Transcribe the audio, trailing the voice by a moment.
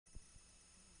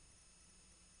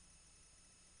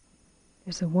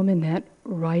There's a woman that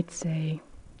writes a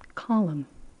column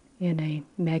in a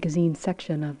magazine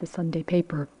section of the Sunday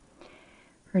paper.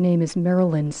 Her name is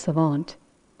Marilyn Savant.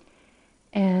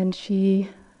 And she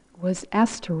was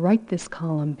asked to write this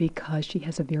column because she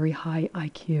has a very high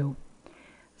IQ.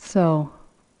 So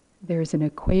there's an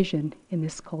equation in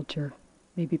this culture,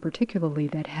 maybe particularly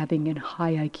that having a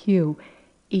high IQ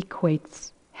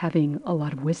equates having a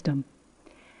lot of wisdom.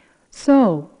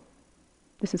 So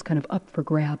this is kind of up for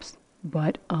grabs,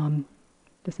 but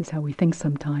this is how we think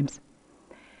sometimes.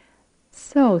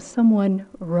 So someone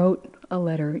wrote a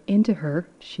letter into her.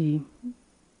 She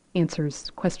answers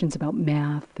questions about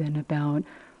math and about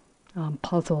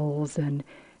puzzles, and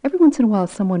every once in a while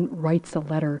someone writes a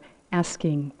letter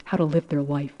asking how to live their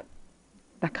life.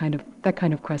 That kind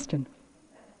of question.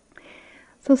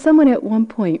 So someone at one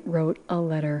point wrote a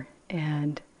letter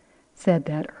and said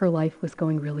that her life was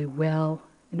going really well,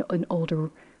 an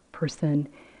older person,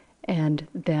 and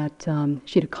that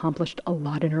she'd accomplished a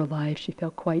lot in her life. She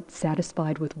felt quite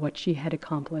satisfied with what she had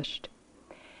accomplished.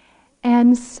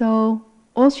 And so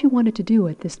all she wanted to do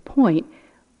at this point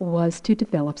was to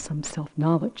develop some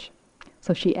self-knowledge.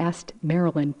 So she asked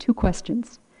Marilyn 2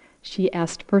 questions. She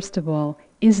asked, first of all,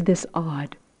 is this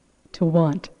odd to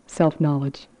want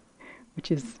self-knowledge?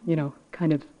 Which is,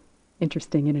 kind of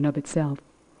interesting in and of itself.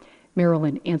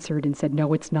 Marilyn answered and said,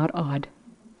 no, it's not odd.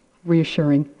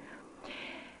 Reassuring.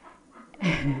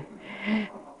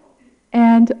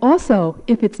 And also,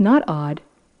 if it's not odd,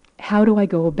 how do I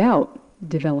go about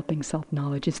developing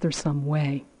self-knowledge? Is there some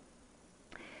way?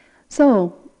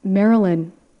 So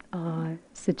Marilyn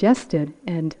suggested,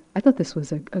 and I thought this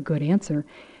was a good answer,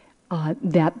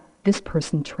 that this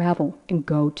person travel and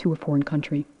go to a foreign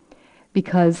country.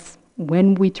 Because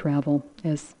when we travel,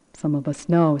 as some of us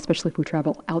know, especially if we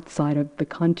travel outside of the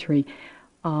country,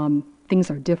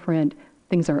 things are different,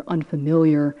 things are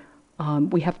unfamiliar,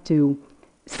 we have to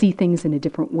see things in a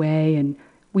different way, and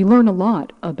we learn a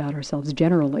lot about ourselves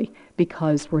generally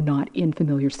because we're not in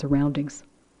familiar surroundings.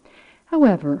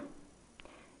 However,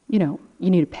 you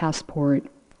need a passport,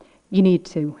 you need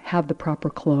to have the proper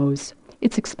clothes,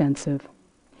 it's expensive.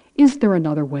 Is there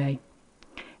another way?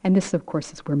 And this, of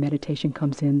course, is where meditation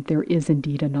comes in. There is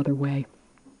indeed another way.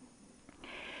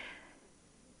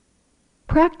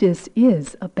 Practice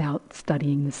is about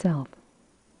studying the self.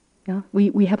 Yeah?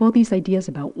 We have all these ideas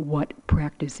about what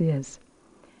practice is.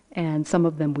 And some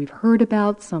of them we've heard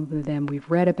about, some of them we've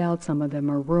read about, some of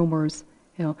them are rumors.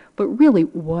 But really,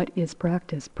 what is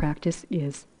practice? Practice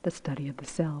is the study of the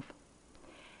self.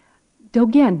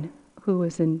 Dogen, who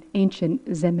was an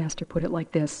ancient Zen master, put it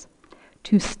like this: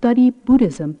 to study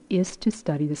Buddhism is to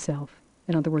study the self.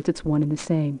 In other words, it's one and the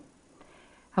same.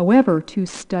 However, to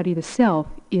study the self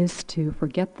is to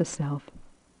forget the self.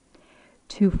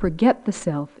 To forget the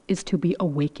self is to be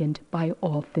awakened by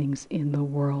all things in the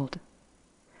world.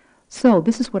 So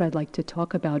this is what I'd like to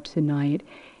talk about tonight,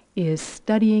 is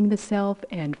studying the self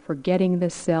and forgetting the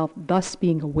self, thus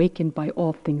being awakened by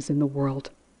all things in the world.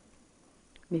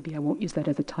 Maybe I won't use that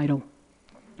as a title.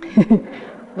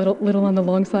 Little on the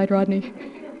long side, Rodney.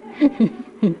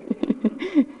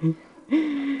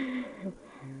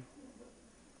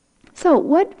 So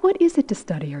what is it to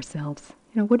study ourselves?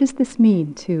 What does this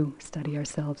mean to study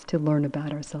ourselves, to learn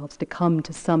about ourselves, to come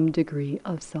to some degree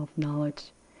of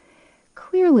self-knowledge?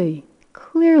 Clearly,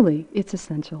 it's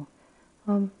essential.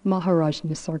 Maharaj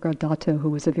Nisargadatta, who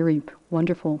was a very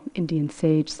wonderful Indian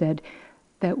sage, said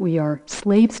that we are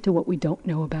slaves to what we don't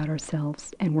know about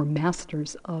ourselves, and we're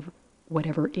masters of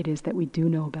whatever it is that we do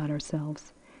know about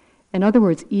ourselves. In other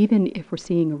words, even if we're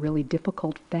seeing a really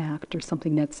difficult fact or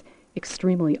something that's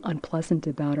extremely unpleasant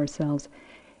about ourselves,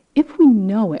 if we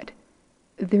know it,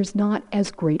 there's not as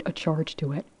great a charge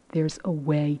to it. There's a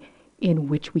way in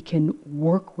which we can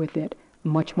work with it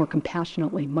much more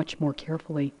compassionately, much more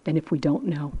carefully than if we don't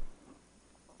know.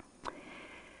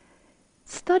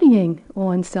 Studying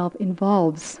oneself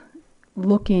involves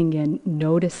looking and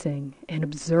noticing and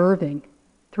observing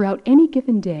throughout any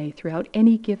given day, throughout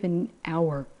any given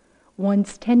hour,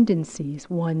 one's tendencies,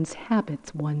 one's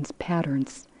habits, one's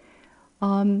patterns.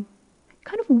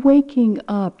 Kind of waking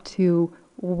up to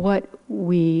what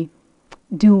we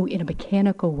do in a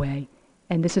mechanical way.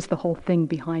 And this is the whole thing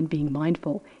behind being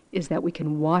mindful, is that we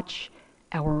can watch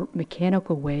our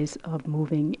mechanical ways of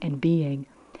moving and being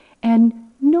and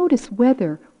notice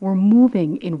whether we're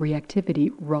moving in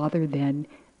reactivity rather than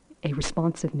a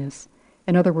responsiveness.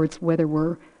 In other words, whether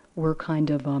we're kind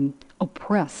of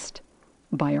oppressed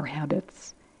by our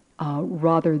habits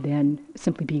rather than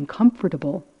simply being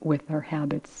comfortable with our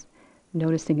habits.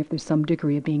 Noticing if there's some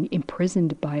degree of being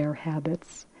imprisoned by our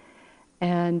habits.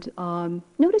 and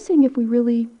noticing if we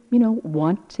really,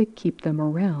 want to keep them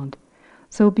around.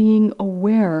 So being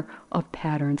aware of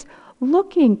patterns,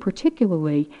 looking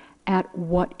particularly at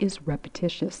what is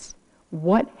repetitious,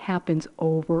 what happens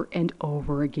over and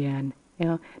over again,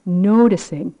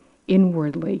 noticing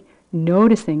inwardly,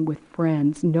 noticing with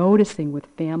friends, noticing with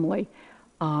family,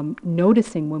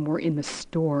 noticing when we're in the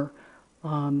store,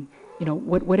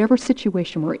 whatever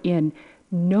situation we're in,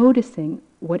 noticing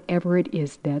whatever it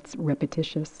is that's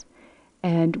repetitious.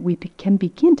 And we can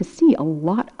begin to see a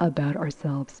lot about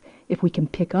ourselves if we can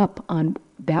pick up on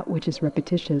that which is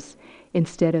repetitious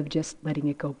instead of just letting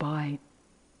it go by.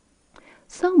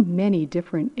 So many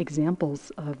different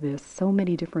examples of this, so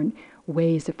many different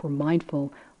ways if we're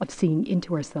mindful of seeing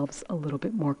into ourselves a little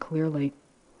bit more clearly.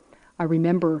 I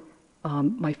remember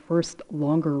my first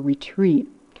longer retreat.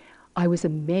 I was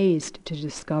amazed to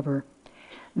discover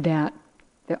that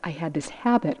I had this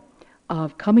habit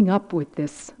of coming up with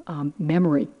this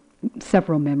memory,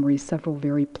 several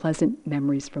very pleasant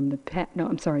memories from the past.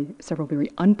 Several very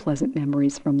unpleasant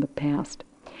memories from the past.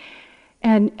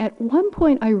 And at one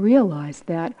point I realized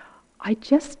that I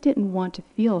just didn't want to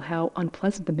feel how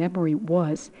unpleasant the memory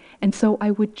was, and so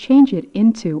I would change it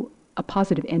into a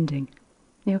positive ending.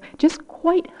 Just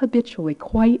quite habitually,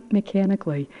 quite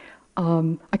mechanically.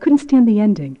 I couldn't stand the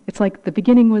ending. It's like the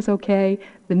beginning was okay,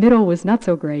 the middle was not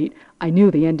so great. I knew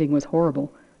the ending was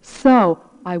horrible. So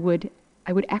I would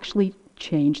actually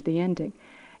change the ending.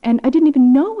 And I didn't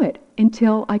even know it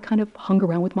until I kind of hung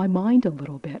around with my mind a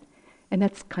little bit. And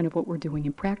that's kind of what we're doing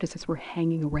in practice, is we're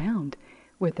hanging around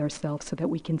with ourselves so that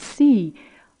we can see,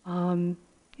 kind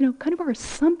of our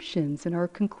assumptions and our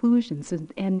conclusions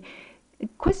and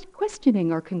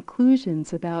questioning our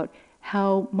conclusions about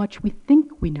how much we think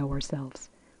we know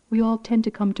ourselves. We all tend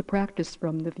to come to practice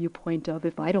from the viewpoint of,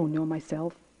 if I don't know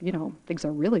myself, things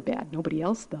are really bad, nobody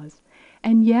else does.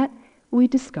 And yet we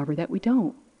discover that we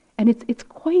don't. And it's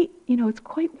quite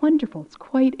wonderful, it's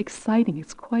quite exciting,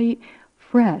 it's quite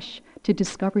fresh to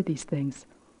discover these things,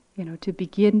 to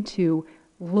begin to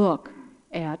look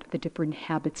at the different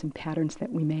habits and patterns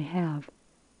that we may have.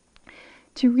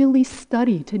 To really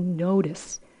study, to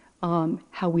notice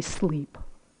how we sleep.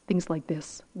 Things like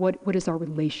this. What is our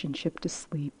relationship to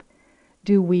sleep?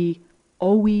 Do we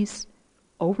always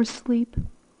oversleep?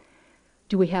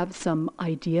 Do we have some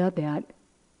idea that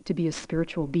to be a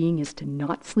spiritual being is to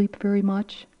not sleep very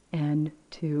much and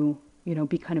to,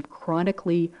 be kind of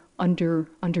chronically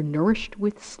undernourished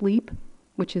with sleep,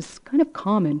 which is kind of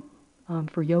common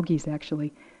for yogis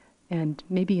actually, and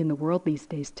maybe in the world these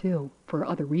days too, for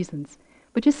other reasons.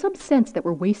 But just some sense that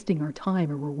we're wasting our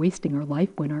time or we're wasting our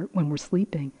life when we're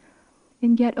sleeping.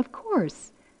 And yet, of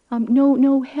course,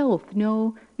 no health,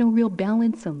 no real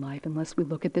balance in life unless we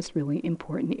look at this really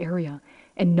important area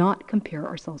and not compare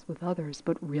ourselves with others,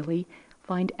 but really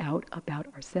find out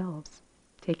about ourselves,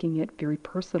 taking it very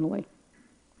personally.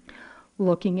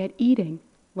 Looking at eating,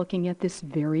 looking at this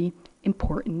very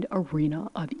important arena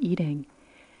of eating,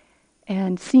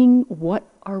 and seeing what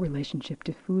our relationship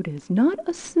to food is, not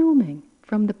assuming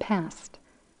from the past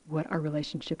what our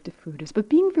relationship to food is, but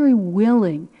being very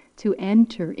willing to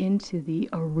enter into the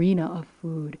arena of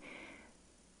food,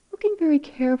 looking very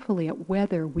carefully at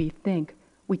whether we think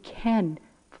we can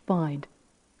find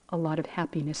a lot of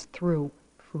happiness through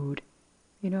food.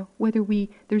 Whether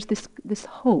there's this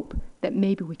hope that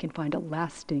maybe we can find a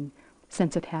lasting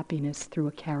sense of happiness through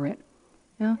a carrot.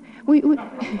 We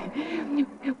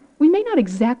may not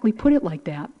exactly put it like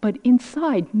that, but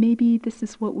inside, maybe this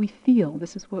is what we feel,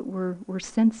 this is what we're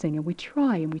sensing, and we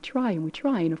try, and we try, and we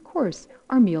try, and of course,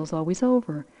 our meal's always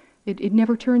over. It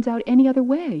never turns out any other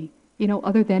way,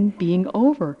 other than being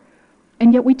over.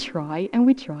 And yet we try, and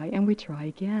we try, and we try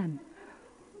again.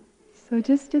 So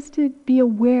just to be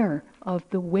aware of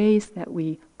the ways that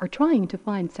we are trying to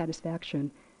find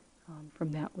satisfaction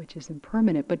from that which is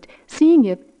impermanent, but seeing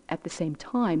it at the same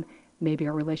time, maybe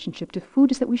our relationship to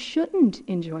food is that we shouldn't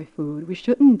enjoy food, we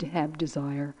shouldn't have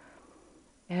desire.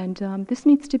 And this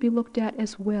needs to be looked at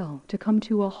as well, to come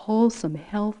to a wholesome,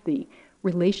 healthy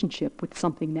relationship with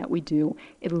something that we do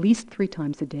at least 3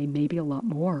 times a day, maybe a lot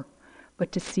more.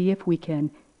 But to see if we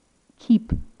can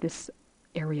keep this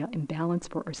area in balance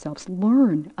for ourselves,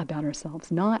 learn about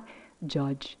ourselves, not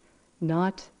judge,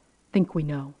 not think we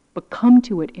know, but come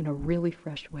to it in a really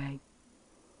fresh way.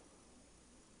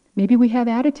 Maybe we have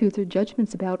attitudes or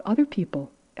judgments about other people,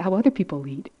 how other people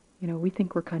eat. We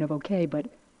think we're kind of okay, but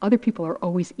other people are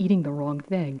always eating the wrong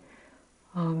thing.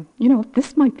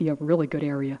 This might be a really good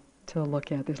area to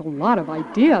look at. There's a lot of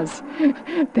ideas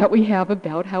that we have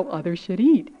about how others should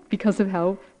eat because of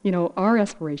how, our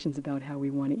aspirations about how we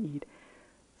want to eat.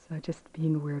 just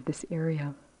being aware of this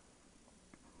area.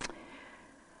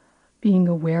 Being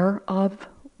aware of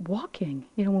walking.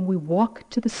 When we walk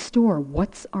to the store,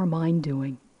 what's our mind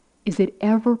doing? Is it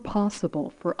ever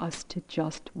possible for us to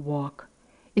just walk?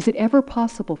 Is it ever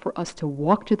possible for us to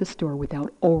walk to the store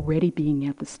without already being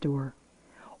at the store?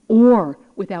 Or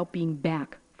without being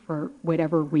back for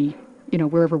whatever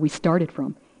wherever we started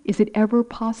from? Is it ever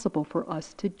possible for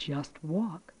us to just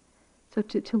walk? So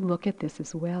to look at this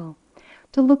as well.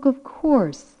 To look, of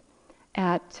course,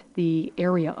 at the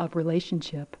area of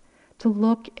relationship. To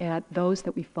look at those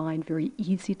that we find very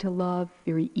easy to love,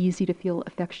 very easy to feel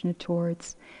affectionate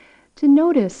towards. To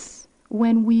notice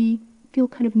when we feel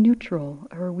kind of neutral,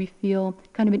 or we feel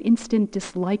kind of an instant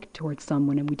dislike towards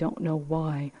someone and we don't know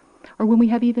why. Or when we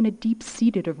have even a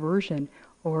deep-seated aversion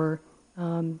or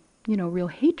real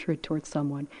hatred towards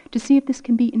someone, to see if this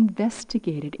can be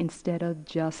investigated instead of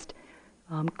just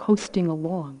coasting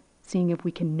along, seeing if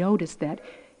we can notice that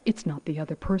it's not the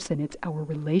other person, it's our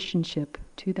relationship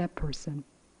to that person.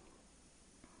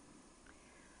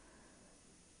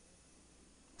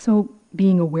 So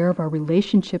being aware of our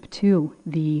relationship to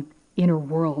the inner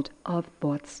world of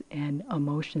thoughts and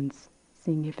emotions,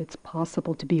 seeing if it's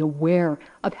possible to be aware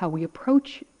of how we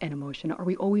approach an emotion. Are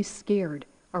we always scared?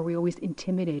 Are we always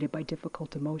intimidated by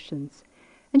difficult emotions?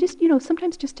 And just,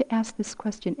 sometimes just to ask this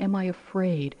question, am I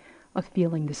afraid of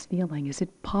feeling this feeling? Is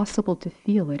it possible to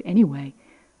feel it anyway?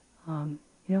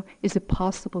 Is it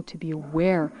possible to be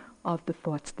aware of the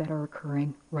thoughts that are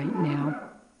occurring right now?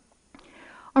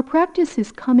 Our practice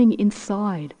is coming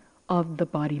inside of the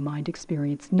body-mind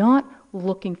experience, not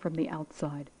looking from the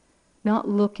outside, not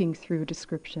looking through a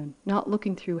description, not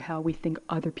looking through how we think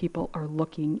other people are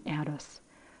looking at us,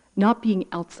 not being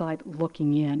outside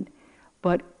looking in,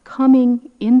 but coming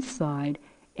inside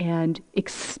and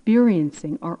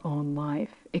experiencing our own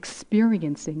life,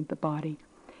 experiencing the body,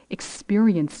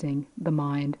 experiencing the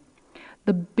mind,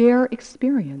 the bare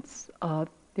experience of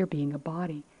there being a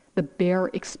body, the bare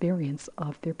experience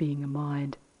of there being a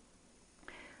mind.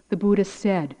 The Buddha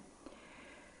said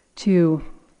to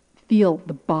feel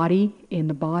the body in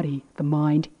the body, the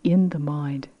mind in the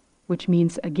mind, which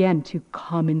means, again, to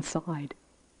come inside,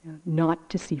 not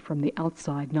to see from the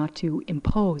outside, not to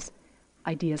impose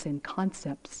ideas and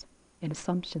concepts and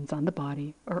assumptions on the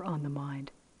body or on the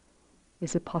mind.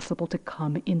 Is it possible to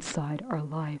come inside our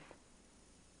life?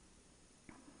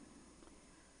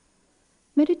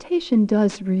 Meditation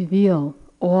does reveal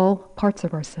all parts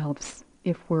of ourselves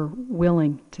if we're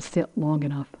willing to sit long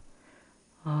enough,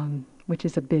 which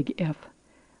is a big if,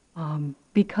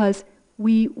 because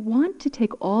we want to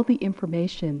take all the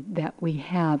information that we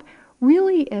have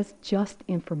really as just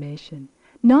information,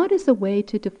 not as a way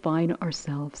to define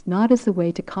ourselves, not as a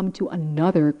way to come to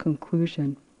another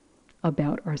conclusion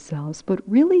about ourselves, but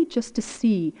really just to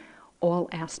see all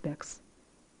aspects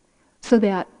so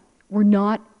that we're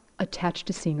not attached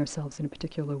to seeing ourselves in a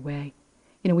particular way.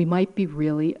 We might be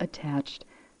really attached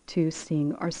to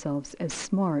seeing ourselves as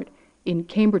smart. In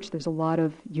Cambridge, there's a lot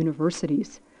of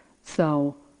universities,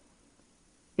 so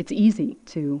it's easy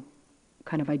to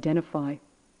kind of identify.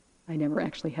 I never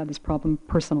actually had this problem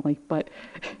personally, but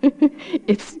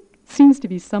it seems to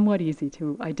be somewhat easy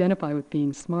to identify with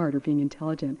being smart or being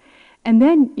intelligent. And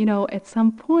then, at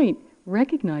some point,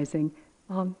 recognizing,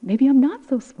 maybe I'm not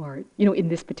so smart, in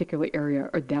this particular area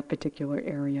or that particular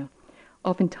area.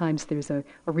 Oftentimes there's a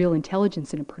real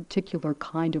intelligence in a particular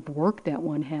kind of work that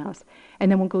one has.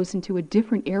 And then one goes into a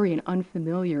different area, an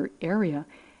unfamiliar area,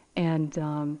 and,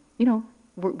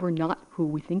 we're not who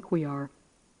we think we are.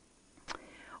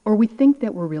 Or we think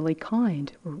that we're really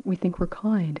kind, or we think we're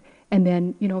kind. And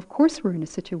then, of course we're in a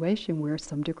situation where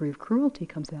some degree of cruelty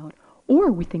comes out.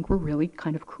 Or we think we're really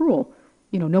kind of cruel.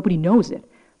 Nobody knows it,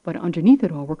 but underneath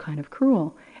it all, we're kind of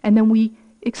cruel. And then we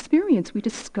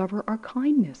discover our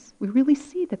kindness. We really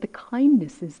see that the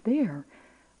kindness is there,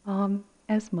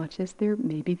 as much as there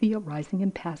may be the arising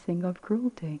and passing of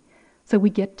cruelty. So we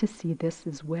get to see this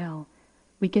as well.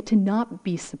 We get to not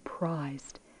be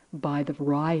surprised by the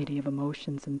variety of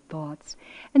emotions and thoughts.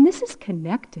 And this is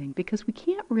connecting, because we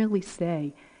can't really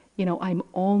say, I'm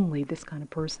only this kind of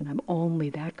person, I'm only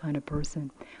that kind of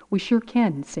person. We sure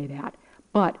can say that,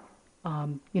 but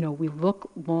we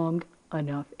look long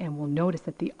enough and we'll notice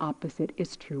that the opposite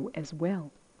is true as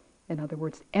well. In other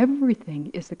words,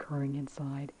 everything is occurring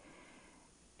inside.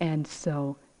 And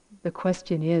so the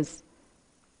question is,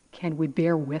 can we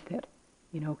bear with it?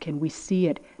 Can we see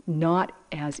it not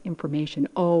as information?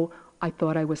 Oh, I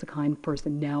thought I was a kind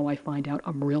person, now I find out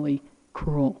I'm really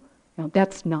cruel.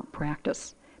 That's not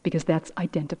practice, because that's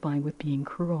identifying with being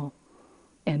cruel,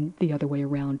 and the other way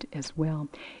around as well.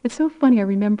 It's so funny. I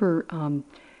remember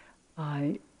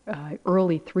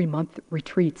early 3-month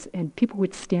retreats, and people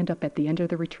would stand up at the end of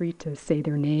the retreat to say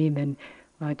their name and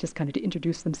just kind of to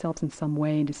introduce themselves in some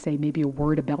way and to say maybe a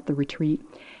word about the retreat.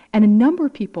 And a number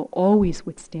of people always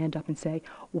would stand up and say,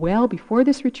 well, before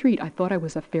this retreat, I thought I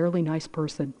was a fairly nice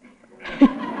person.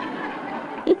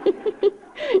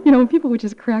 People would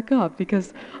just crack up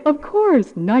because, of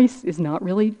course, nice is not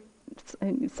really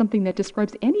something that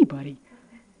describes anybody.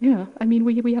 Yeah, I mean,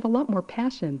 we have a lot more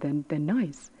passion than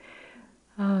nice.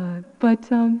 But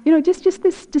just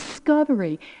this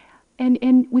discovery,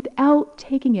 and without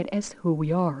taking it as who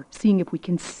we are, seeing if we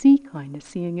can see kindness,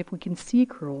 seeing if we can see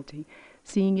cruelty,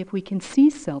 seeing if we can see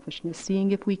selfishness,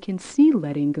 seeing if we can see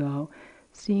letting go,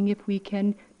 seeing if we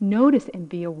can notice and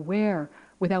be aware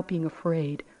without being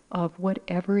afraid of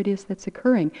whatever it is that's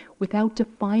occurring, without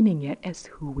defining it as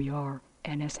who we are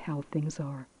and as how things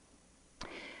are.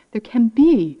 There can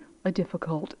be a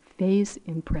difficult phase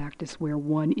in practice where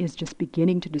one is just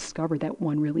beginning to discover that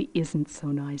one really isn't so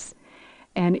nice.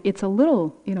 And it's a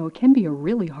little, it can be a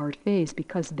really hard phase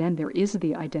because then there is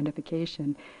the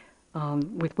identification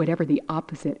with whatever the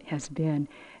opposite has been.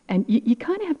 And you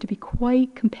kind of have to be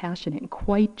quite compassionate and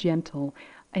quite gentle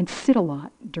and sit a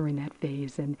lot during that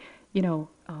phase and,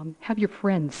 have your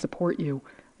friends support you.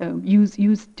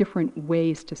 Use different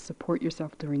ways to support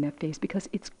yourself during that phase because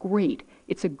it's great.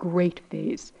 It's a great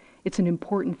phase. It's an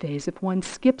important phase. If one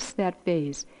skips that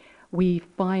phase, we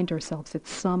find ourselves at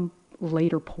some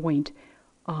later point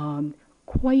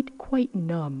quite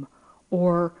numb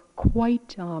or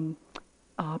quite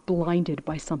blinded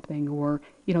by something, or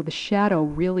the shadow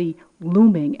really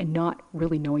looming and not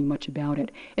really knowing much about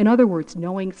it. In other words,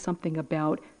 knowing something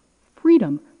about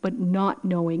freedom but not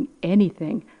knowing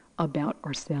anything about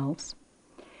ourselves.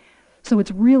 So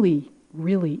it's really,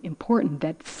 really important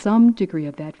that some degree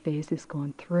of that phase is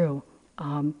gone through,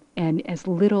 and as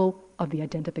little of the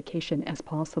identification as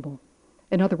possible.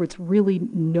 In other words, really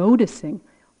noticing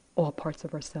all parts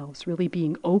of ourselves, really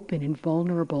being open and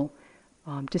vulnerable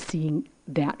to seeing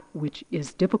that which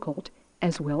is difficult,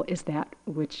 as well as that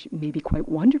which may be quite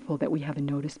wonderful that we haven't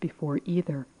noticed before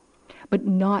either. But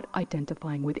not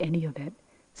identifying with any of it,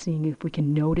 seeing if we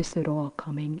can notice it all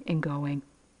coming and going.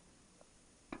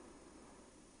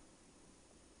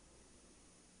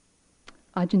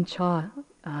 Ajahn Chah,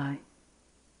 a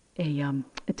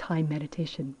Thai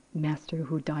meditation master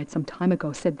who died some time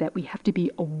ago, said that we have to be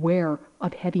aware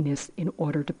of heaviness in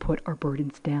order to put our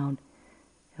burdens down.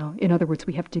 In other words,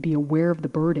 we have to be aware of the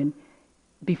burden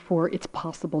before it's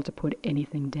possible to put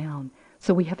anything down.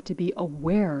 So we have to be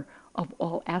aware of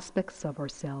all aspects of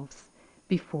ourselves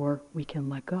before we can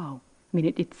let go. I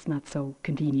mean, it's not so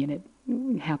convenient.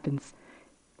 It happens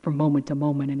from moment to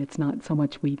moment, and it's not so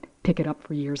much we pick it up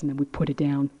for years and then we put it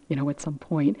down, at some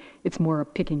point. It's more a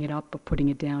picking it up, of putting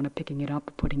it down, of picking it up,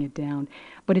 of putting it down.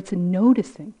 But it's a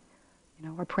noticing.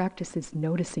 Our practice is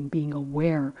noticing, being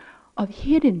aware of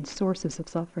hidden sources of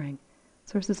suffering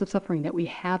that we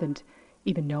haven't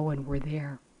even known were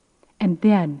there. And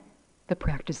then the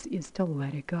practice is to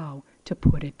let it go, to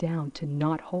put it down, to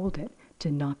not hold it, to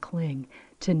not cling,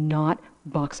 to not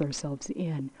box ourselves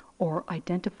in or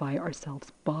identify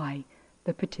ourselves by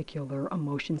the particular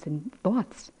emotions and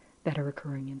thoughts that are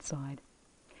occurring inside.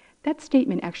 That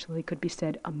statement actually could be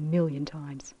said a million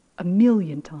times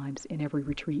in every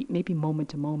retreat, maybe moment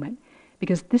to moment,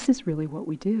 because this is really what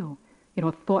we do.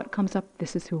 A thought comes up,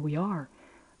 this is who we are.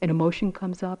 An emotion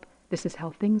comes up, this is how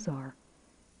things are.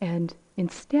 And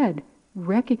instead,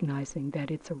 recognizing that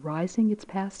it's arising, it's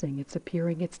passing, it's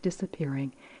appearing, it's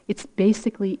disappearing. It's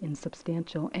basically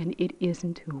insubstantial, and it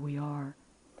isn't who we are.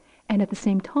 And at the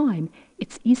same time,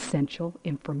 it's essential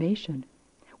information.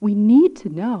 We need to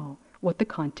know what the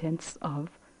contents of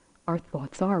our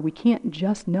thoughts are. We can't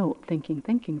just know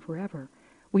thinking forever.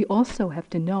 We also have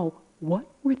to know what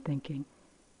we're thinking.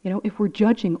 If we're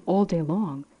judging all day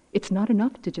long, it's not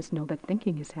enough to just know that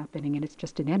thinking is happening and it's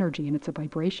just an energy and it's a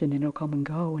vibration and it'll come and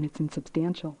go and it's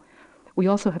insubstantial. We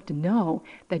also have to know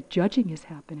that judging is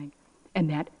happening and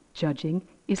that judging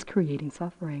is creating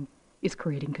suffering, is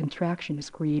creating contraction, is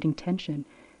creating tension,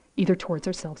 either towards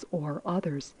ourselves or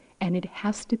others. And it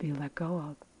has to be let go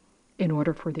of in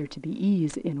order for there to be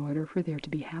ease, in order for there to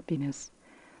be happiness.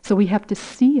 So we have to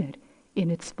see it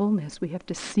in its fullness. We have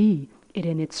to see it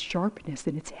in its sharpness,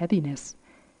 in its heaviness.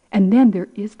 And then there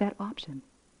is that option.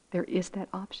 There is that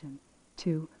option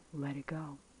to let it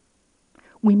go.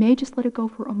 We may just let it go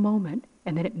for a moment,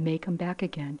 and then it may come back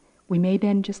again. We may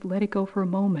then just let it go for a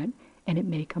moment, and it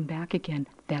may come back again.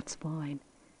 That's fine.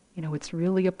 It's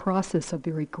really a process of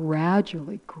very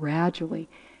gradually,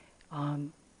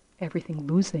 everything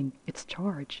losing its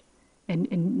charge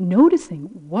and noticing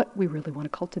what we really want to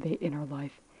cultivate in our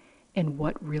life and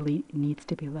what really needs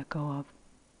to be let go of.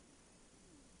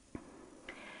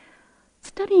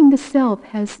 Studying the self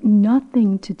has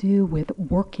nothing to do with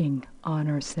working on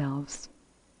ourselves.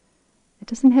 It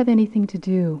doesn't have anything to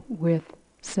do with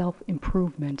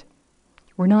self-improvement.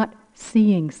 We're not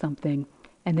seeing something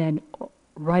and then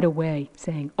right away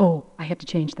saying, oh, I have to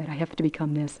change that, I have to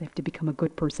become this, I have to become a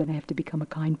good person, I have to become a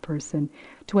kind person.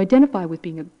 To identify with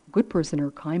being a good person or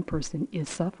a kind person is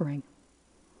suffering.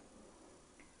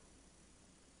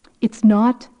 It's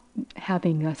not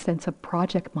having a sense of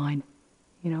project mind.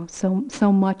 You know,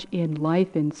 so much in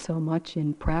life and so much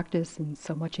in practice and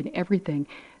so much in everything,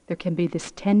 there can be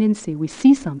this tendency, we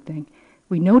see something,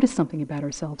 we notice something about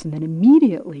ourselves, and then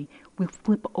immediately we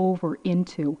flip over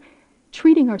into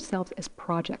treating ourselves as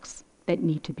projects that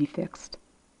need to be fixed.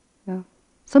 Yeah?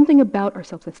 Something about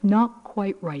ourselves that's not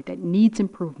quite right, that needs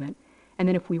improvement. And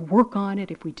then if we work on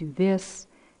it, if we do this,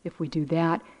 if we do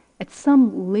that, at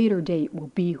some later date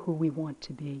we'll be who we want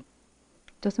to be.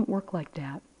 It doesn't work like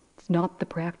that. It's not the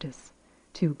practice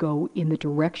to go in the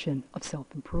direction of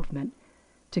self-improvement,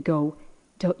 to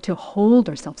hold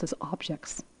ourselves as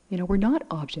objects. You know, we're not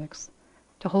objects.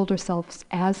 To hold ourselves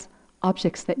as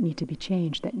objects that need to be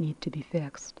changed, that need to be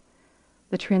fixed.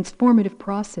 The transformative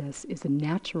process is a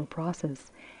natural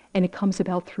process, and it comes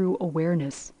about through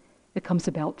awareness. It comes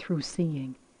about through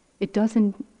seeing. It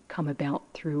doesn't come about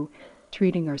through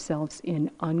treating ourselves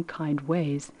in unkind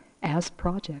ways as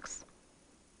projects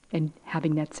and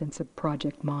having that sense of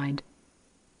project mind.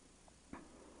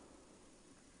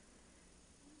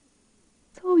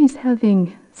 It's always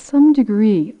having some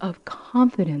degree of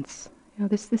confidence. You know,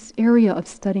 this area of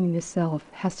studying the self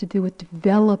has to do with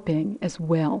developing as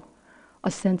well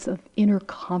a sense of inner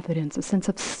confidence, a sense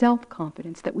of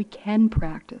self-confidence that we can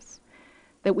practice,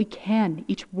 that we can,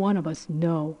 each one of us,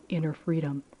 know inner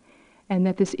freedom, and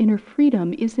that this inner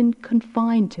freedom isn't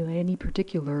confined to any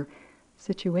particular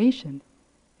situation.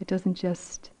 It doesn't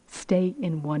just stay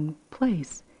in one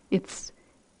place. It's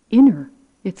inner,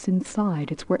 it's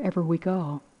inside, it's wherever we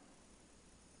go.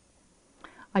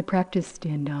 I practiced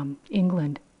in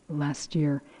England last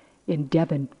year, in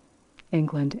Devon,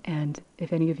 England, and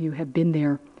if any of you have been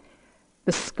there,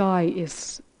 the sky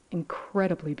is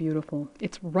incredibly beautiful.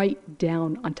 It's right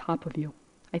down on top of you.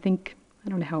 I don't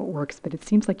know how it works, but it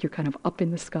seems like you're kind of up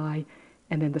in the sky,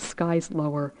 and then the sky's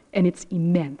lower, and it's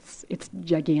immense. It's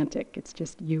gigantic. It's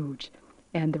just huge.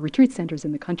 And the retreat center's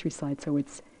in the countryside, so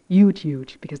it's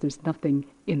huge, because there's nothing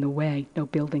in the way, no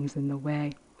buildings in the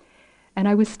way. And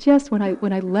I was just, when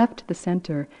I left the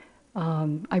center,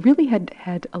 I really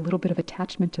had a little bit of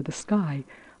attachment to the sky.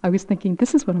 I was thinking,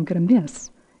 this is what I'm going to miss,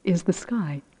 is the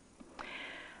sky.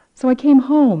 So I came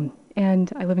home,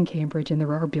 and I live in Cambridge, and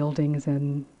there are buildings,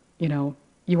 and, you know,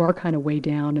 you are kind of way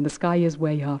down, and the sky is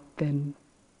way up, and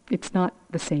it's not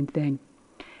the same thing.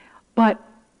 But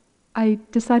I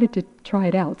decided to try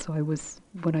it out, so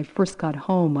when I first got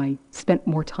home, I spent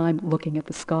more time looking at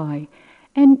the sky.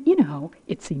 And, you know,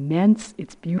 it's immense,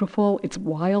 it's beautiful, it's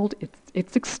wild,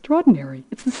 it's extraordinary.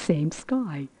 It's the same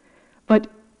sky. But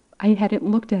I hadn't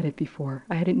looked at it before.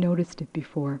 I hadn't noticed it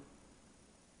before.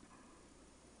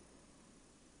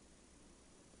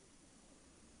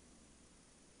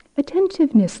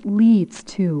 Attentiveness leads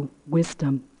to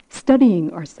wisdom.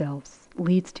 Studying ourselves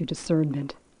leads to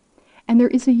discernment. And there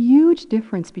is a huge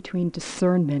difference between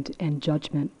discernment and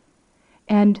judgment,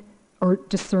 or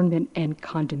discernment and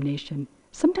condemnation.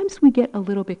 Sometimes we get a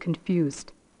little bit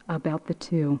confused about the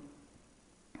two.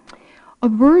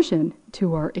 Aversion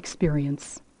to our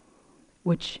experience,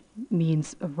 which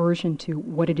means aversion to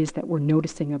what it is that we're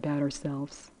noticing about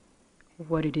ourselves,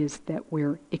 what it is that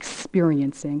we're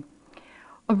experiencing.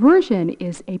 Aversion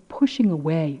is a pushing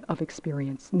away of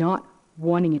experience, not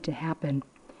wanting it to happen.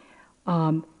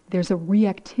 There's a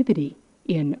reactivity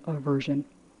in aversion.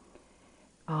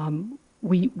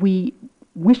 We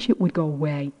wish it would go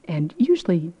away, and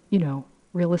usually, you know,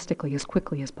 realistically, as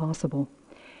quickly as possible.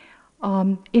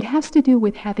 It has to do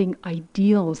with having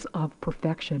ideals of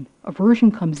perfection.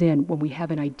 Aversion comes in when we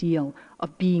have an ideal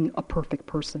of being a perfect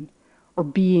person, or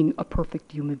being a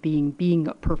perfect human being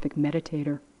a perfect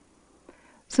meditator.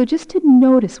 So just to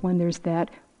notice when there's that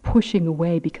pushing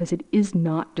away, because it is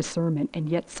not discernment, and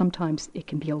yet sometimes it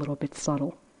can be a little bit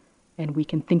subtle. And we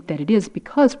can think that it is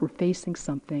because we're facing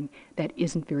something that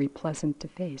isn't very pleasant to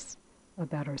face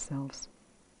about ourselves.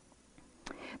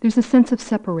 There's a sense of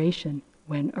separation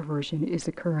when aversion is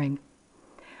occurring.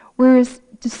 Whereas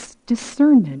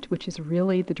discernment, which is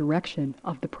really the direction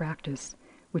of the practice,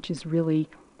 which is really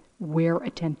where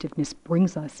attentiveness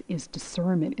brings us is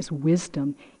discernment, is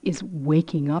wisdom, is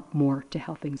waking up more to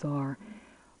how things are.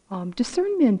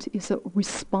 Discernment is a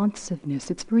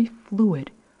responsiveness. It's very fluid.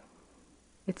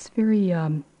 It's very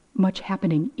much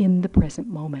happening in the present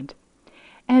moment.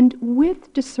 And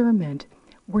with discernment,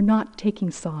 we're not taking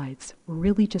sides. We're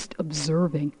really just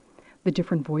observing the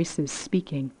different voices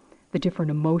speaking, the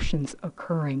different emotions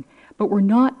occurring. But we're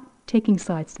not taking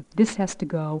sides that this has to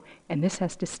go and this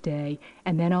has to stay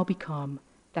and then I'll become,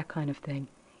 that kind of thing.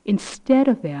 Instead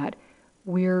of that,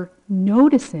 we're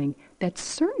noticing that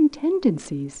certain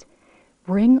tendencies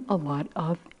bring a lot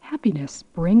of happiness,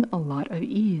 bring a lot of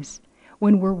ease.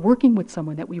 When we're working with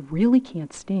someone that we really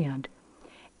can't stand,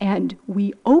 and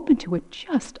we open to it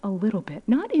just a little bit,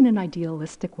 not in an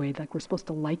idealistic way like we're supposed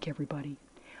to like everybody,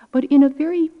 but in a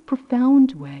very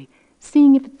profound way,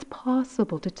 seeing if it's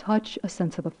possible to touch a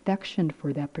sense of affection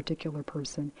for that particular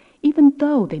person, even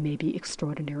though they may be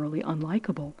extraordinarily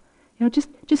unlikable. You know,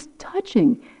 just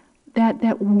touching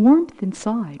that warmth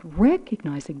inside,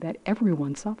 recognizing that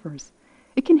everyone suffers.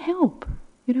 It can help,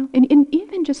 you know, and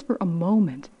even just for a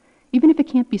moment, even if it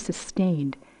can't be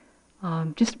sustained,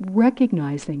 just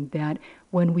recognizing that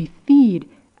when we feed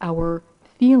our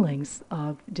feelings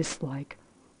of dislike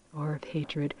or of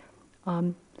hatred,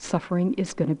 suffering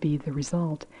is going to be the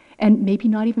result. And maybe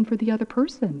not even for the other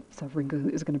person, suffering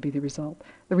is going to be the result.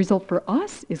 The result for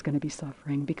us is going to be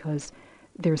suffering because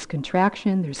there's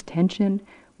contraction, there's tension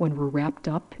when we're wrapped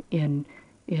up in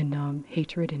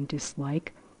hatred and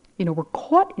dislike. You know, we're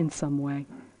caught in some way.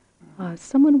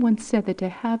 Someone once said that to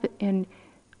have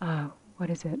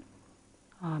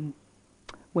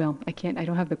well, I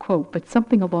don't have the quote, but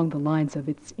something along the lines of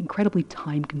it's incredibly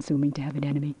time-consuming to have an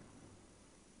enemy.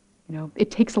 You know,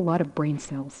 it takes a lot of brain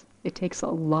cells. It takes a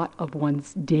lot of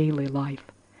one's daily life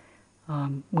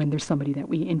when there's somebody that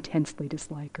we intensely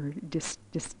dislike or just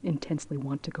intensely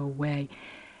want to go away.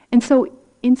 And so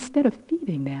instead of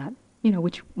feeding that, you know,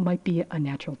 which might be a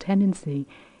natural tendency,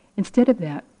 instead of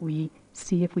that, we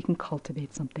see if we can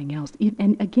cultivate something else.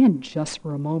 And again, just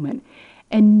for a moment.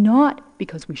 And not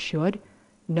because we should,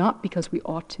 not because we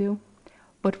ought to,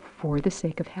 but for the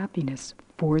sake of happiness,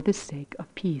 for the sake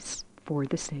of peace, for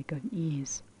the sake of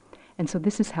ease. And so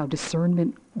this is how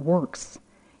discernment works,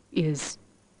 is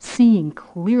seeing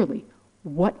clearly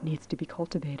what needs to be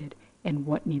cultivated and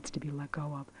what needs to be let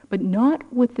go of, but not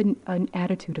with an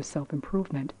attitude of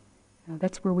self-improvement. Now,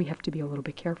 that's where we have to be a little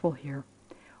bit careful here.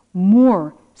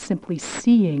 More simply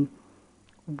seeing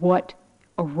what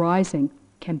arising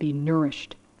can be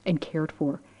nourished and cared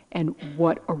for, and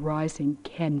what arising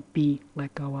can be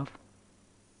let go of.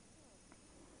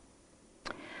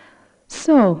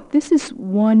 So, this is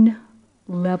one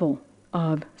level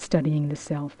of studying the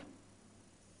self.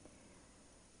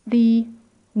 The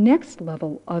next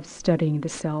level of studying the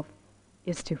self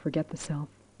is to forget the self.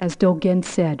 As Dogen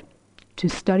said, to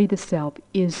study the self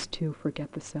is to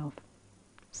forget the self.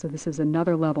 So this is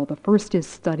another level. The first is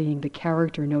studying the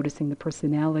character, noticing the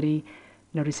personality,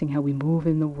 noticing how we move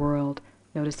in the world,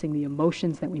 noticing the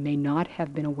emotions that we may not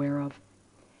have been aware of.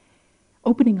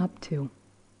 Opening up to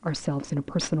ourselves in a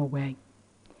personal way.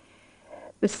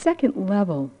 The second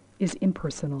level is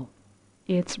impersonal.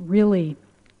 It's really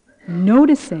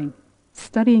noticing,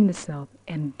 studying the self,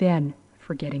 and then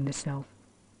forgetting the self.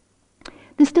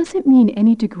 This doesn't mean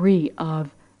any degree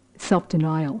of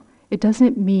self-denial. It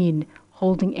doesn't mean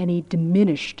holding any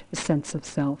diminished sense of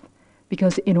self.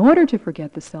 Because in order to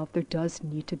forget the self, there does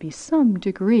need to be some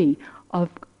degree of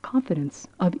confidence,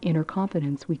 of inner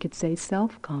confidence. We could say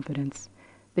self-confidence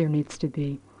there needs to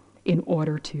be in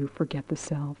order to forget the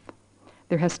self.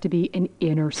 There has to be an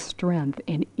inner strength,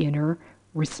 an inner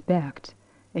respect,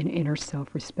 an inner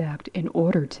self-respect in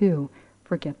order to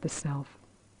forget the self.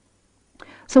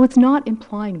 So it's not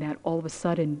implying that all of a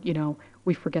sudden, you know,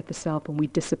 we forget the self and we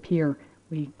disappear.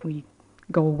 We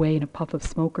go away in a puff of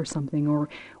smoke or something, or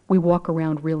we walk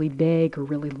around really vague or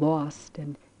really lost,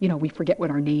 and you know, we forget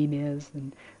what our name is,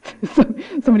 and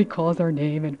somebody calls our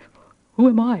name, and who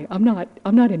am I? I'm not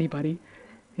anybody,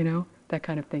 you know, that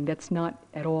kind of thing. That's not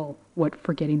at all what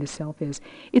forgetting the self is.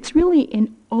 It's really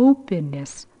an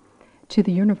openness to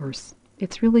the universe.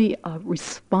 It's really a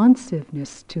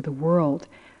responsiveness to the world,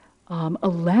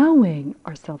 allowing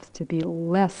ourselves to be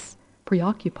less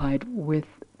preoccupied with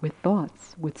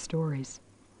thoughts, with stories.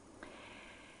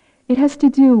 It has to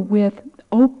do with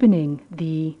opening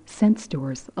the sense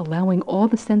doors, allowing all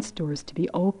the sense doors to be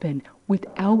open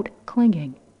without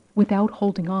clinging, without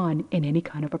holding on in any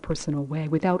kind of a personal way,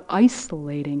 without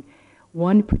isolating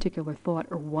one particular thought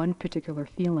or one particular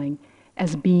feeling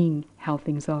as being how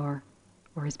things are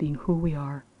or as being who we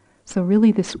are. So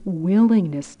really this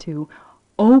willingness to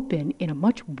open in a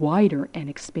much wider and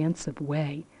expansive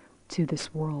way to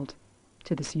this world,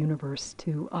 to this universe,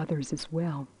 to others as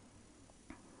well.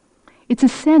 It's a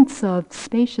sense of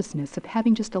spaciousness, of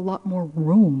having just a lot more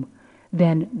room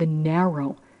than the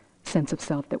narrow sense of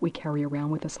self that we carry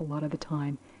around with us a lot of the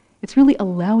time. It's really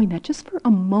allowing that just for a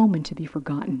moment to be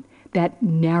forgotten, that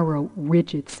narrow,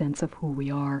 rigid sense of who we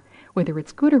are. Whether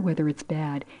it's good or whether it's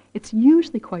bad, it's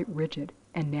usually quite rigid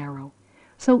and narrow.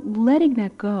 So letting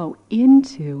that go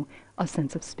into a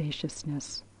sense of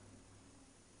spaciousness.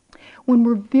 When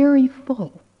we're very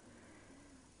full,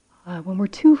 when we're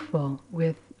too full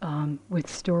with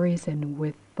stories and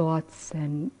with thoughts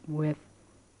and with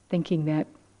thinking that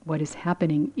what is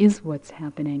happening is what's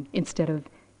happening, instead of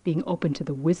being open to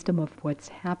the wisdom of what's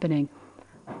happening,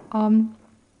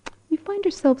 we find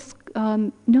ourselves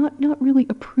not really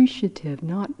appreciative,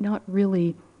 not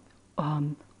really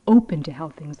open to how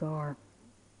things are.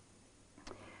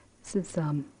 This is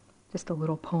just a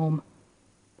little poem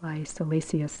by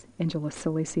Silesius, Angelus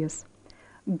Silesius.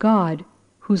 God,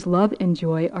 whose love and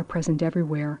joy are present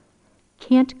everywhere,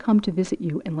 can't come to visit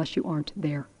you unless you aren't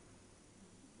there.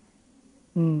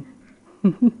 Want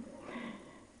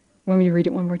me to read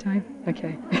it one more time?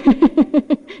 Okay.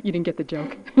 You didn't get the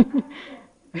joke.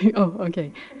 Oh,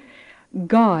 okay.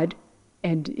 God,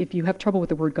 and if you have trouble with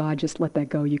the word God, just let that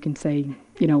go. You can say,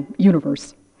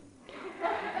 universe.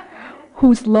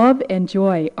 Whose love and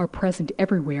joy are present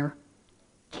everywhere,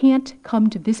 can't come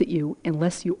to visit you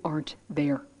unless you aren't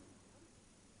there.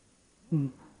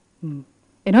 In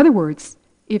other words,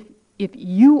 if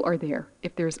you are there,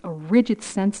 if there's a rigid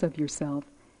sense of yourself,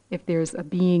 if there's a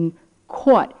being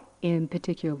caught in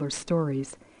particular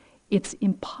stories, it's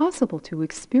impossible to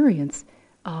experience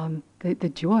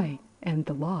the joy and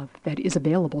the love that is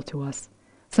available to us.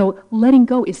 So letting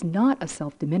go is not a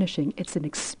self-diminishing, it's an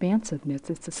expansiveness,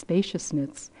 it's a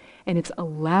spaciousness, and it's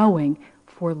allowing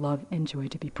for love and joy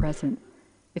to be present.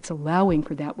 It's allowing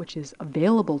for that which is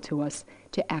available to us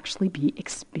to actually be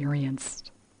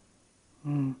experienced.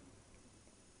 The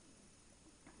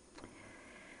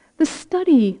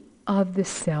study of the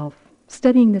self,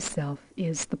 studying the self,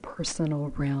 is the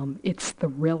personal realm. It's the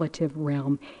relative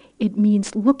realm. It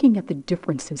means looking at the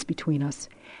differences between us.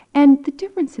 And the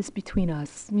differences between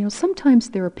us, sometimes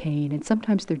they're a pain and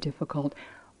sometimes they're difficult.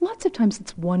 Lots of times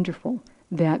it's wonderful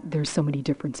that there's so many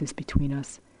differences between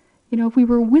us. If we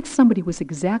were with somebody who was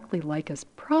exactly like us,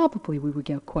 probably we would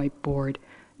get quite bored.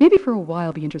 Maybe for a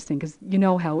while it'd be interesting, because you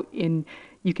know how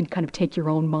you can kind of take your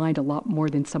own mind a lot more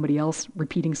than somebody else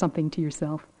repeating something to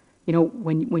yourself.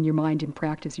 When your mind in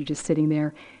practice, you're just sitting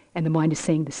there and the mind is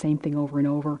saying the same thing over and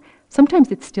over. Sometimes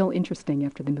it's still interesting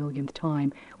after the millionth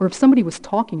time. Or if somebody was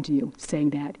talking to you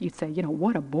saying that, you'd say,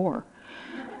 what a bore.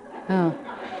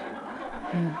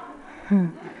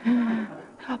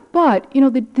 But,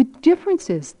 the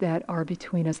differences that are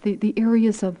between us, the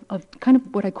areas of kind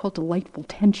of what I call delightful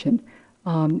tension,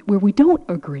 where we don't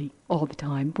agree all the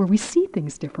time, where we see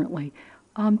things differently,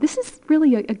 this is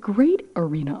really a great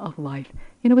arena of life.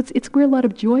 It's where a lot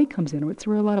of joy comes in, or it's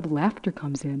where a lot of laughter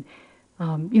comes in.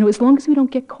 As long as we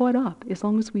don't get caught up, as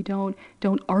long as we don't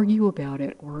argue about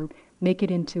it or make it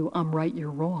into I'm right,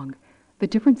 you're wrong, the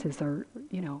differences are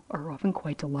often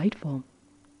quite delightful.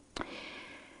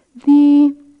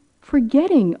 The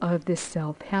forgetting of this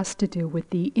self has to do with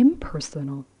the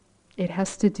impersonal. It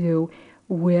has to do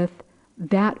with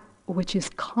that which is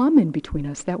common between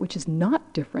us, that which is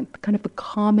not different, kind of the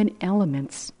common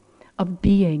elements of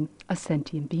being a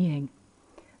sentient being.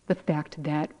 The fact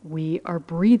that we are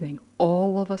breathing,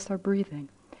 all of us are breathing.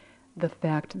 The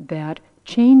fact that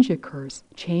change occurs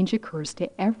to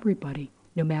everybody,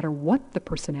 no matter what the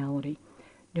personality,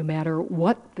 no matter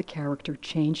what the character,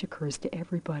 change occurs to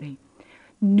everybody.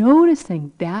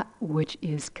 Noticing that which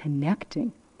is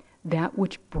connecting, that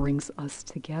which brings us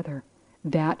together,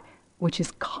 that which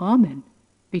is common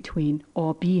between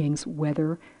all beings,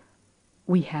 whether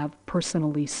we have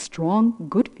personally strong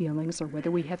good feelings or whether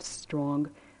we have strong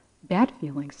bad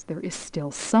feelings. There is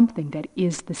still something that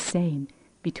is the same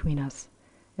between us.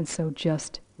 And so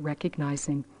just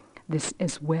recognizing this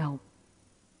as well.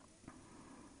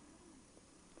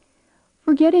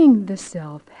 Forgetting the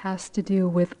self has to do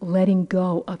with letting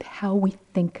go of how we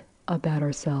think about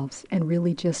ourselves and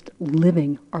really just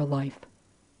living our life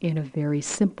in a very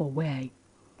simple way.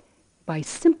 By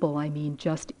simple, I mean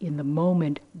just in the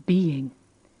moment being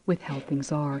with how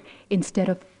things are, instead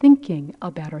of thinking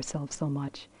about ourselves so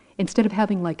much, instead of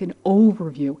having like an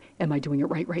overview. Am I doing it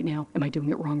right now? Am I doing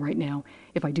it wrong right now?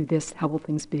 If I do this, how will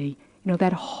things be?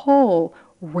 That whole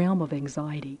realm of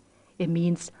anxiety. It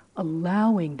means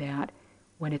allowing that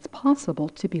when it's possible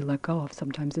to be let go of.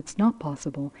 Sometimes it's not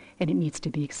possible and it needs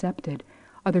to be accepted.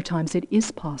 Other times it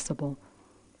is possible.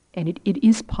 And it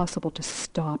is possible to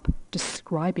stop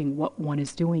describing what one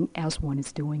is doing as one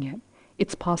is doing it.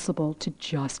 It's possible to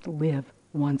just live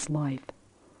one's life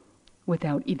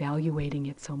without evaluating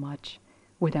it so much,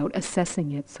 without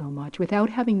assessing it so much, without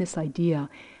having this idea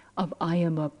of I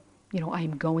am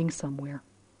going somewhere.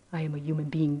 I am a human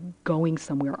being going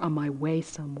somewhere, on my way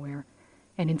somewhere.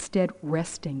 And instead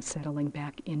resting, settling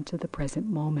back into the present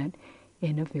moment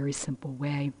in a very simple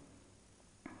way.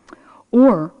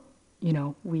 Or,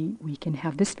 we can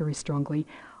have this very strongly,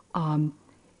 an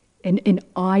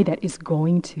I that is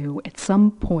going to, at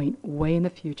some point way in the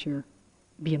future,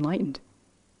 be enlightened.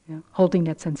 Holding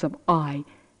that sense of I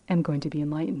am going to be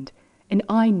enlightened. An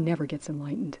I never gets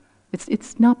enlightened.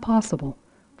 It's not possible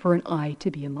for an I to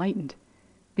be enlightened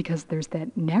because there's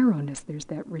that narrowness, there's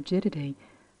that rigidity.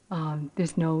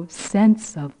 There's no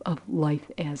sense of life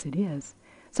as it is.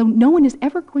 So no one is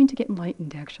ever going to get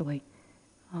enlightened, actually.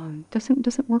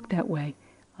 Doesn't work that way.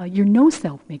 Your no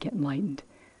self may get enlightened,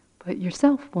 but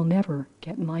yourself will never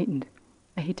get enlightened.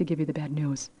 I hate to give you the bad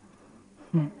news.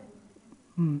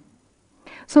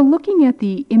 So looking at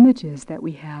the images that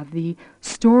we have, the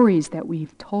stories that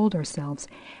we've told ourselves,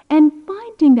 and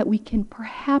finding that we can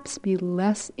perhaps be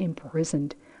less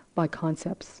imprisoned by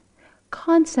concepts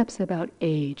about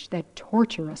age that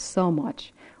torture us so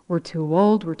much. We're too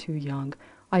old, we're too young.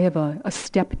 I have a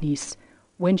step-niece.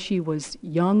 When she was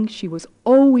young, she was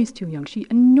always too young. She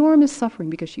enormous suffering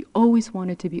because she always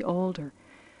wanted to be older.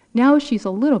 Now she's a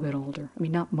little bit older. I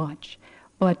mean, not much.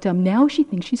 But now she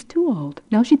thinks she's too old.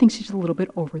 Now she thinks she's a little bit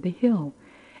over the hill.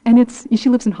 And she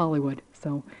lives in Hollywood,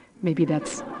 so maybe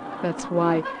that's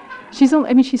why. She's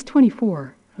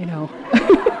 24,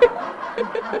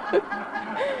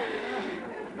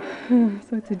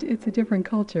 So it's a different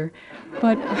culture.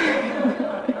 But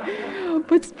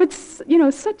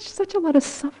such a lot of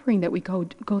suffering that we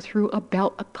go through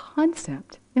about a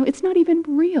concept. It's not even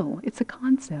real. It's a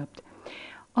concept.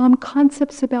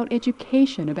 Concepts about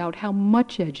education, about how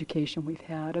much education we've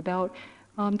had, about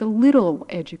the little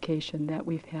education that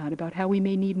we've had, about how we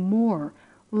may need more,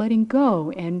 letting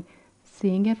go and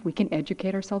seeing if we can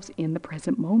educate ourselves in the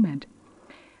present moment.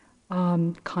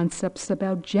 Concepts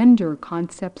about gender,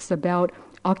 concepts about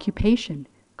occupation,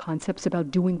 concepts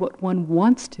about doing what one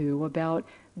wants to, about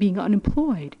being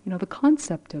unemployed, the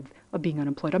concept of being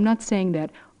unemployed. I'm not saying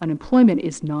that unemployment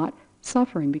is not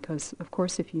suffering, because, of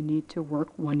course, if you need to work,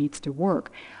 one needs to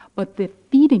work. But the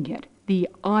feeding it, the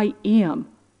I am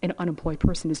an unemployed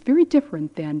person, is very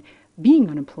different than being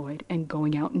unemployed and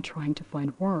going out and trying to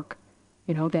find work.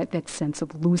 That sense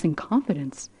of losing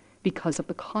confidence because of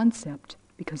the concept,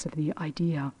 because of the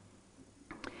idea.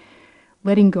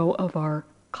 Letting go of our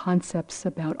concepts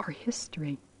about our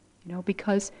history,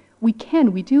 because we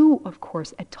do, of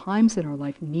course, at times in our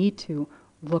life need to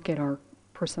look at our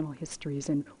personal histories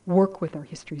and work with our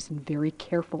histories in very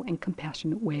careful and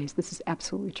compassionate ways. This is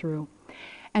absolutely true.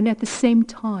 And at the same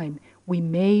time, we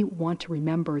may want to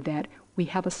remember that we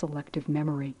have a selective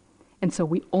memory. And so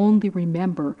we only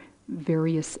remember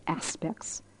various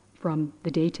aspects from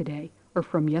the day-to-day, or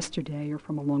from yesterday, or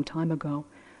from a long time ago.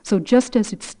 So just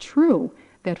as it's true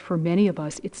that for many of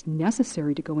us it's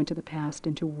necessary to go into the past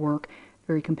and to work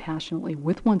very compassionately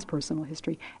with one's personal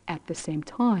history, at the same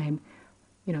time,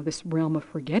 this realm of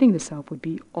forgetting the self would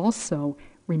be also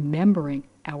remembering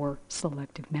our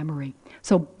selective memory.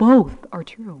 So both are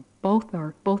true. Both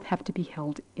have to be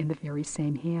held in the very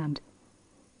same hand.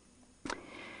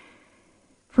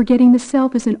 Forgetting the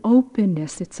self is an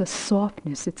openness, it's a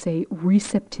softness, it's a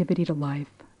receptivity to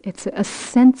life. It's a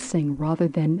sensing rather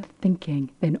than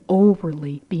thinking, than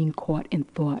overly being caught in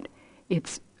thought.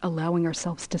 It's allowing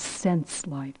ourselves to sense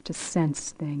life, to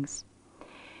sense things.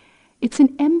 It's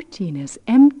an emptiness,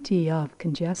 empty of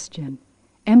congestion,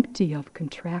 empty of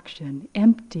contraction,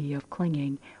 empty of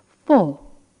clinging,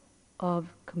 full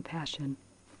of compassion,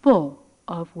 full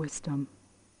of wisdom.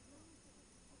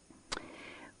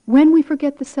 When we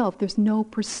forget the self, there's no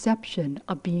perception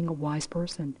of being a wise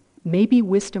person. Maybe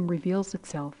wisdom reveals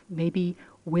itself. Maybe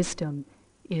wisdom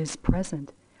is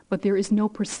present. But there is no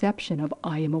perception of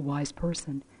I am a wise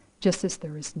person. Just as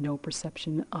there is no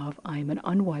perception of I am an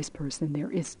unwise person,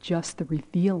 there is just the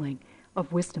revealing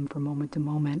of wisdom from moment to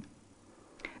moment.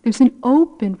 There's an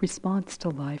open response to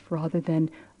life rather than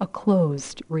a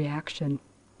closed reaction.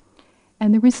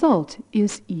 And the result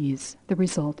is ease. The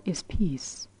result is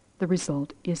peace. The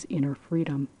result is inner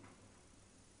freedom.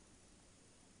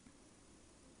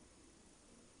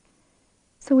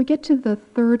 So we get to the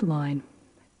third line.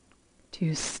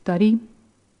 To study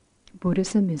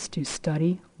Buddhism is to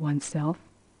study oneself.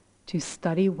 To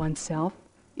study oneself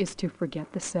is to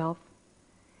forget the self.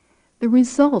 The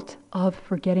result of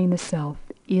forgetting the self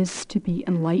is to be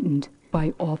enlightened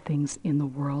by all things in the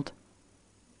world.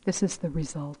 This is the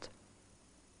result.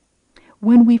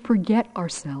 When we forget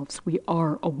ourselves, we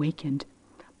are awakened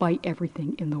by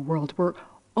everything in the world. We're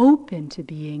open to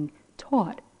being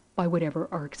taught by whatever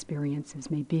our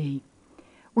experiences may be.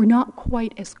 We're not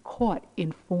quite as caught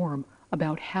in form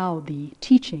about how the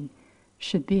teaching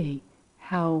should be,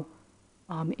 how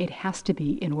it has to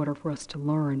be in order for us to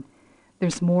learn.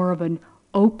 There's more of an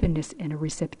openness and a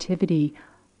receptivity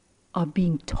of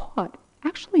being taught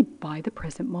actually by the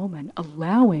present moment,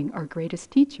 allowing our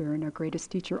greatest teacher, and our greatest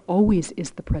teacher always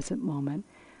is the present moment,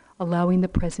 allowing the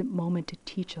present moment to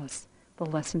teach us the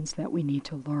lessons that we need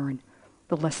to learn,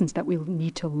 the lessons that we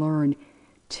need to learn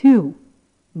to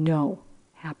know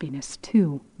happiness,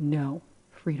 to know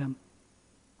freedom.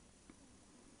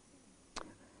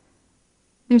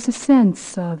 There's a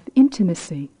sense of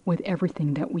intimacy with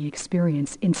everything that we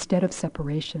experience instead of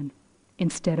separation,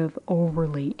 instead of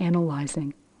overly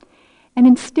analyzing, and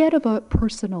instead of a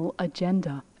personal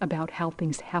agenda about how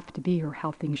things have to be or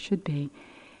how things should be,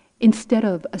 instead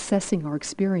of assessing our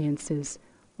experiences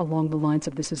along the lines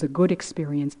of this is a good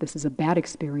experience, this is a bad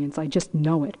experience, I just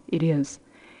know it, it is.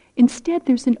 Instead,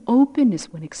 there's an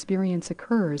openness when experience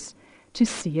occurs to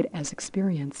see it as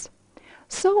experience.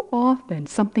 So often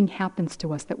something happens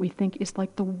to us that we think is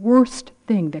like the worst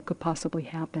thing that could possibly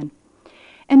happen.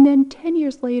 And then 10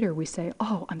 years later we say,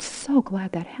 oh, I'm so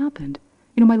glad that happened.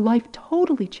 You know, my life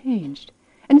totally changed.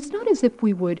 And it's not as if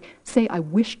we would say, I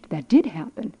wished that did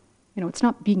happen. You know, it's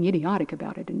not being idiotic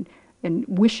about it and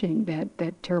wishing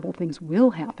that terrible things will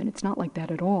happen. It's not like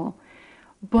that at all.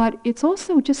 But it's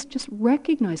also just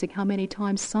recognizing how many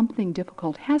times something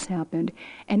difficult has happened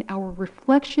and our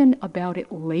reflection about it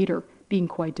later being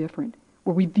quite different,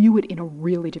 where we view it in a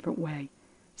really different way.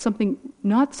 Something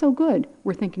not so good,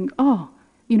 we're thinking, oh,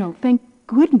 you know, thank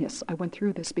goodness I went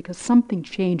through this because something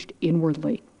changed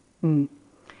inwardly. And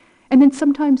then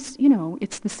sometimes, you know,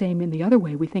 it's the same in the other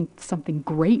way. We think something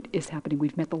great is happening.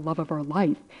 We've met the love of our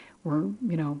life. We're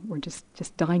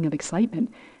just dying of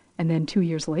excitement. And then 2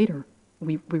 years later,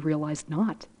 we realize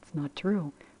it's not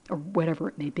true, or whatever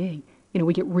it may be. You know,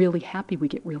 we get really happy, we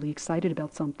get really excited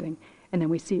about something, and then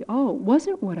we see, oh, it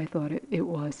wasn't what I thought it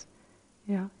was.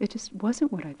 Yeah, it just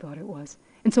wasn't what I thought it was.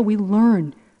 And so we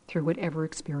learn through whatever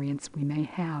experience we may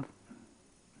have.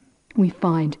 We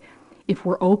find, if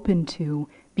we're open to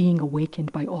being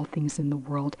awakened by all things in the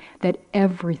world, that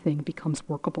everything becomes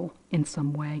workable in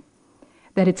some way,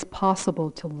 that it's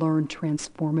possible to learn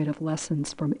transformative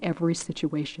lessons from every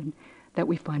situation that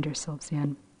we find ourselves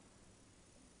in.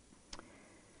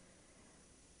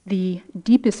 The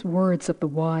deepest words of the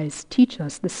wise teach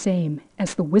us the same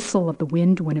as the whistle of the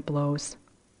wind when it blows,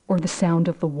 or the sound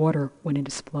of the water when it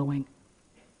is flowing.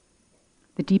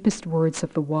 The deepest words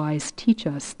of the wise teach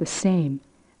us the same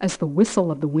as the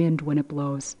whistle of the wind when it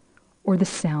blows, or the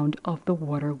sound of the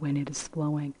water when it is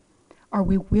flowing. Are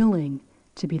we willing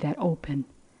to be that open?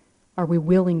 Are we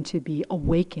willing to be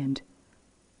awakened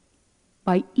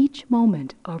by each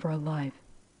moment of our life,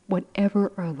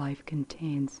 whatever our life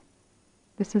contains?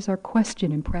 This is our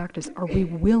question in practice. Are we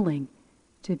willing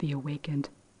to be awakened?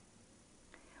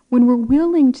 When we're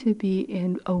willing to be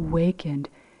awakened,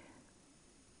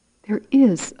 there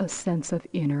is a sense of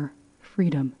inner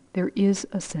freedom. There is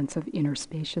a sense of inner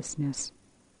spaciousness.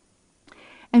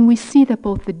 And we see that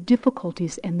both the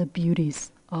difficulties and the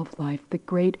beauties of life, the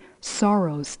great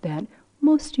sorrows that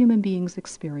most human beings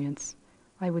experience,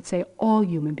 I would say all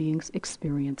human beings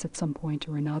experience at some point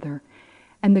or another,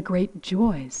 and the great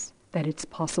joys that it's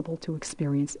possible to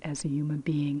experience as a human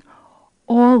being,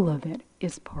 all of it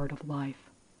is part of life.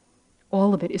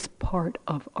 All of it is part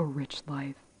of a rich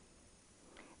life.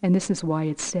 And this is why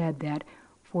it's said that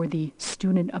for the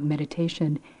student of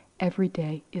meditation, every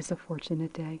day is a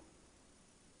fortunate day.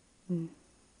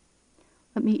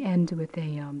 Let me end with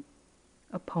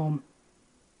a poem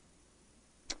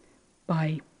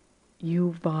by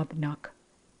Yuval Noah.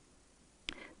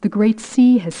 The great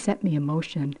sea has set me in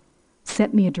motion,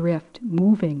 set me adrift,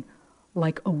 moving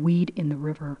like a weed in the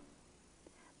river.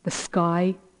 The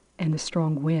sky and the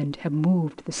strong wind have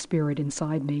moved the spirit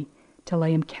inside me till I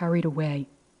am carried away,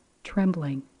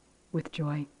 trembling with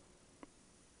joy.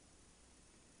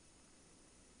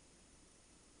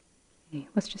 Okay,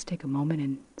 let's just take a moment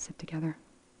and sit together.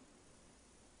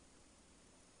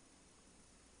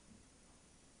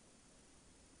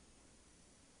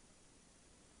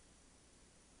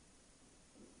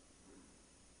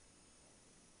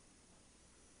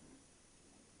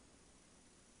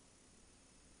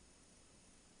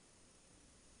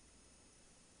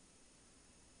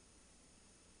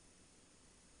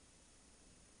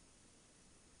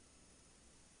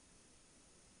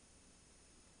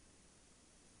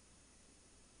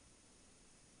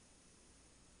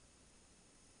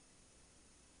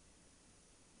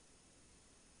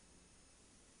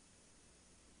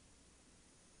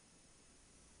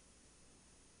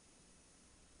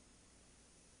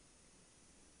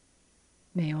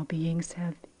 May all beings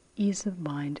have ease of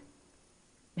mind.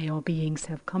 May all beings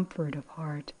have comfort of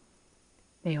heart.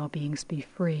 May all beings be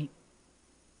free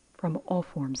from all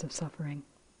forms of suffering.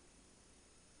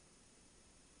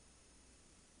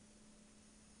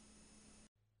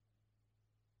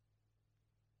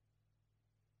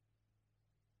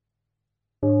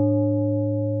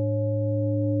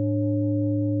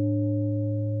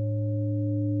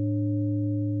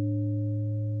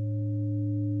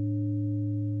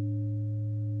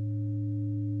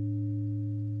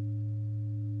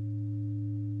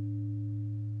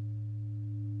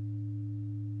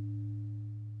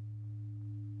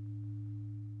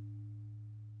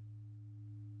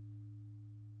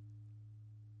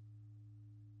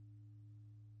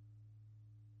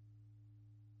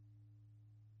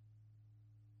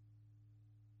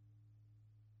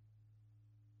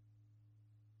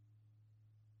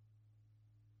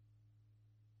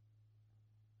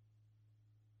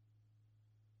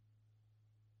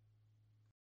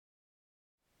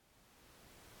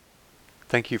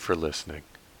 Thank you for listening.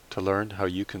 To learn how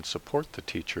you can support the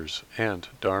teachers and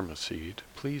Dharma Seed,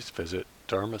 please visit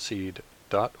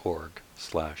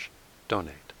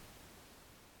dharmaseed.org/donate.